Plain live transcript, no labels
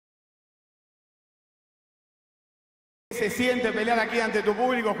se siente pelear aquí ante tu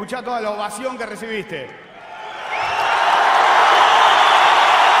público? Escuchá toda la ovación que recibiste.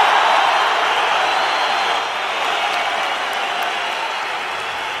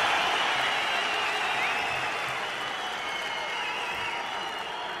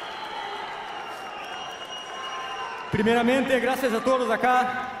 Primeramente, gracias a todos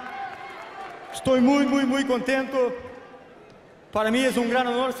acá. Estoy muy contento. Para mí es un gran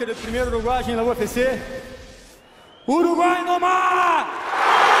honor ser el primer uruguayo en la UFC. ¡Uruguay no más!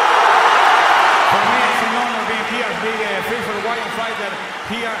 For me, it's an honor being here, being the first Uruguayan fighter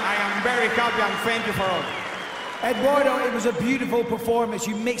here. I am very happy and thank you for all. Eduardo, it was a beautiful performance.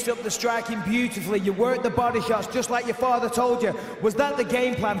 You mixed up the striking beautifully. You worked the body shots just like your father told you. Was that the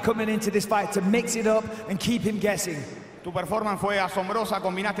game plan coming into this fight, to mix it up and keep him guessing? Tu performance fue asombrosa,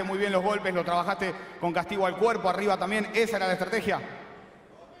 combinaste muy bien los golpes, lo trabajaste con castigo al cuerpo, arriba también. ¿Esa era la estrategia?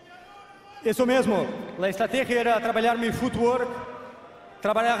 Eso mismo. La estrategia era trabajar mi footwork,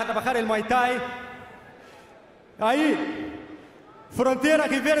 trabajar el Muay Thai. Aí, fronteira,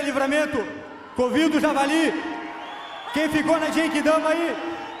 Ribeira Livramento, convido o Javali. Quem ficou na Genkidama aí?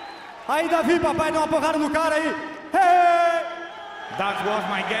 Aí, Davi, papai, dá uma porrada no cara aí. Hey! That was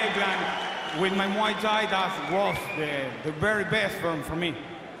my game plan. With my Muay Thai, that was the very best for me.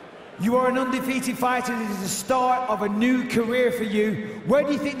 You are an undefeated fighter. This is the start of a new career for you. Where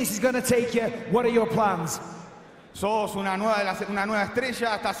do you think this is going to take you? What are your plans? Sos una nueva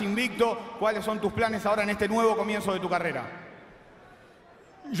estrella, estás invicto. ¿Cuáles son tus planes ahora en este nuevo comienzo de tu carrera?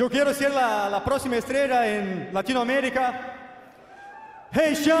 Yo quiero ser la próxima estrella en Latinoamérica.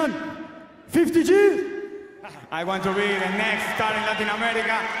 Hey, Sean, 50 G's. I want to be the next star in Latin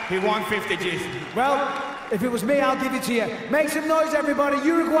America. He won 50 G's. Well, if it was me, I'll give it to you. Make some noise, everybody.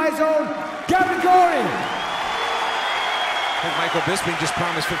 Uruguay's own Garagorri. I think Michael Bisping just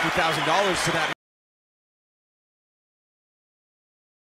promised $50,000 to that